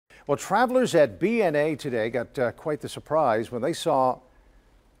Well, travelers at BNA today got quite the surprise when they saw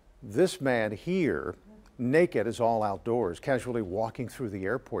this man here, naked as all outdoors, casually walking through the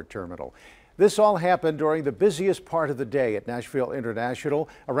airport terminal. This all happened during the busiest part of the day at Nashville International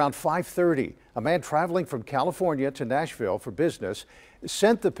around 5:30. A man traveling from California to Nashville for business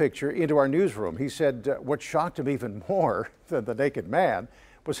sent the picture into our newsroom. He said what shocked him even more than the naked man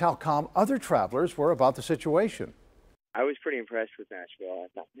was how calm other travelers were about the situation. I was pretty impressed with Nashville. I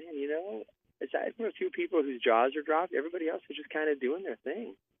thought, man, aside from a few people whose jaws are dropped, everybody else is just kind of doing their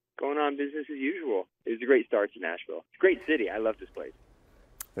thing, going on business as usual. It was a great start to Nashville. It's a great city. I love this place.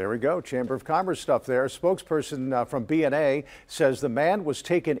 There we go. Chamber of Commerce stuff there. A spokesperson from BNA says the man was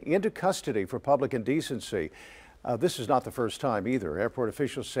taken into custody for public indecency. This is not the first time either. Airport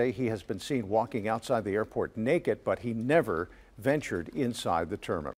officials say he has been seen walking outside the airport naked, but he never ventured inside the terminal.